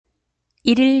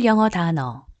일일 영어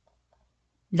단어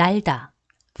날다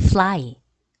fly,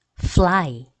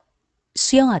 fly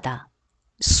수영하다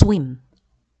swim,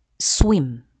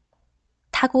 swim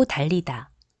타고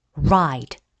달리다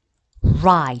ride,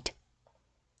 ride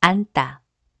앉다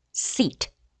sit,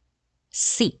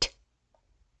 sit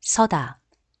서다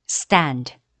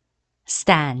stand,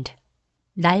 stand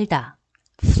날다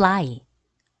fly,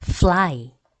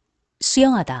 fly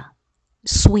수영하다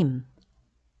swim,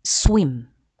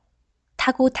 swim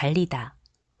타고 달리다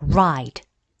ride,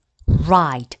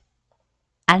 ride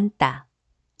앉다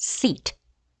sit,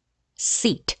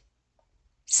 sit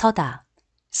서다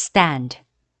stand,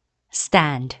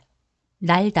 stand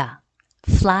날다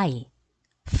fly,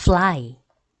 fly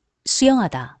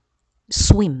수영하다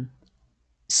swim,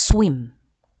 swim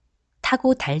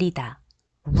타고 달리다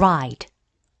ride,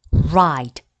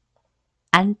 ride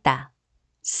앉다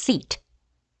sit,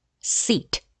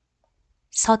 sit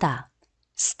서다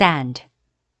stand,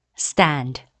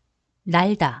 stand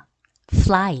날다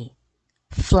fly,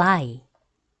 fly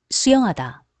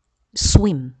수영하다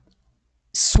swim,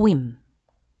 swim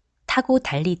타고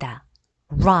달리다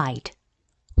ride,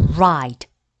 ride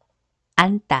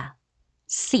앉다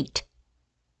sit,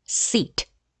 sit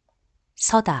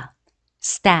서다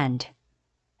stand,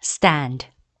 stand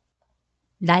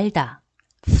날다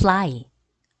fly,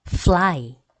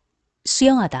 fly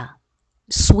수영하다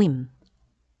swim,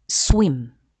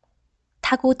 swim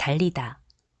타고 달리다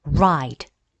ride,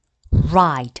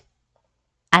 ride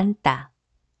앉다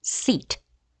sit,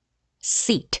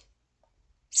 sit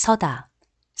서다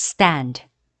stand,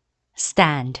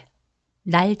 stand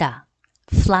날다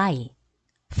fly,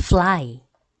 fly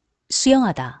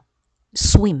수영하다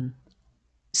swim,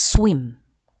 swim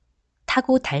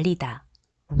타고 달리다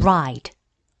ride,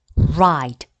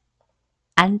 ride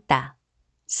앉다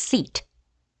sit,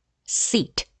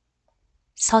 sit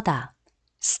서다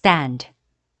stand,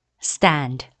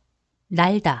 stand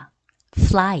날다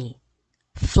fly,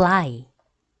 fly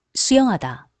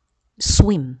수영하다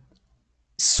swim,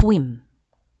 swim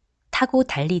타고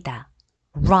달리다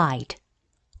ride,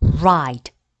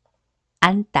 ride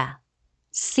앉다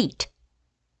sit,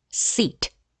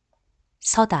 sit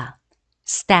서다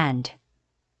stand,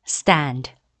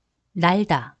 stand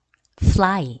날다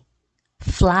fly,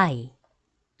 fly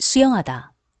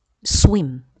수영하다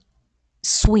swim,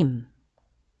 swim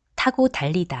타고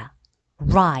달리다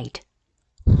ride,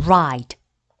 ride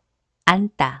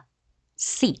앉다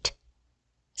sit,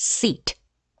 sit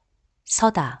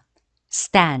서다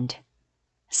stand,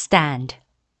 stand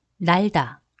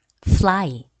날다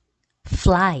fly,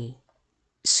 fly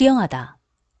수영하다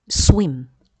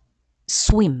swim,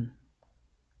 swim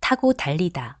타고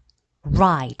달리다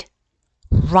ride,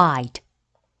 ride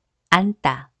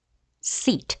앉다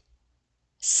sit,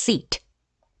 sit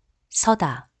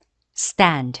서다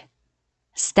stand,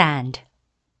 stand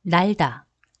날다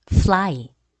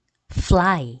fly,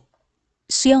 fly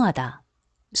수영하다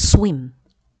swim,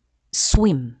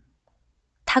 swim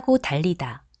타고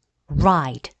달리다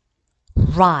ride,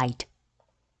 ride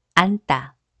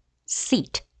앉다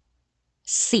sit,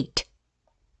 sit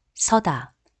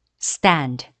서다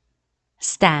stand,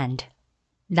 stand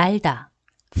날다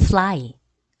fly,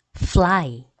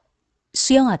 fly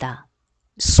수영하다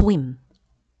swim,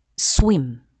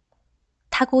 swim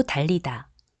타고 달리다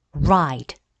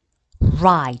ride,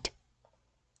 ride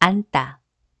앉다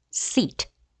sit,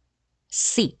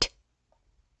 sit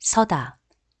서다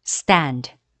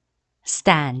stand,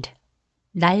 stand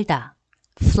날다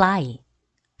fly,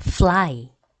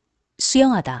 fly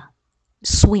수영하다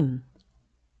swim,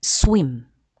 swim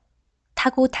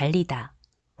타고 달리다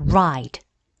ride,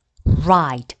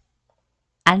 ride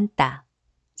앉다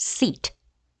sit,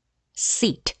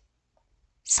 sit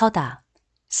서다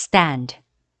stand,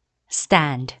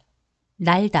 stand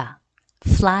날다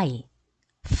fly,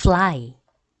 fly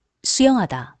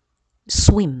수영하다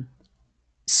swim,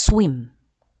 swim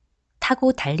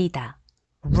타고 달리다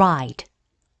ride,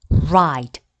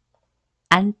 ride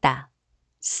앉다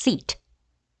sit,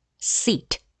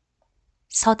 sit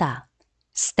서다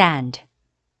stand,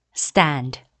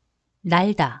 stand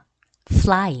날다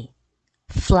fly,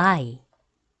 fly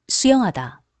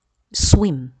수영하다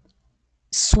swim,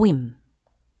 swim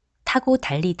타고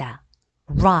달리다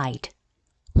ride,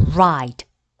 ride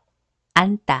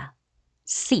앉다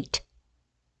sit,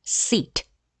 sit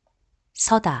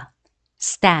서다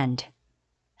stand,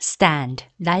 stand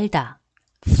날다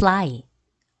fly,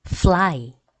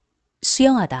 fly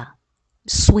수영하다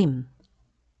swim,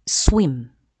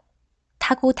 swim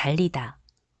타고 달리다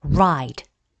ride,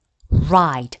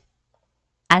 ride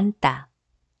앉다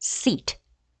sit,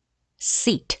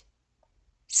 sit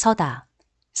서다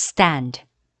stand,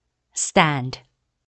 stand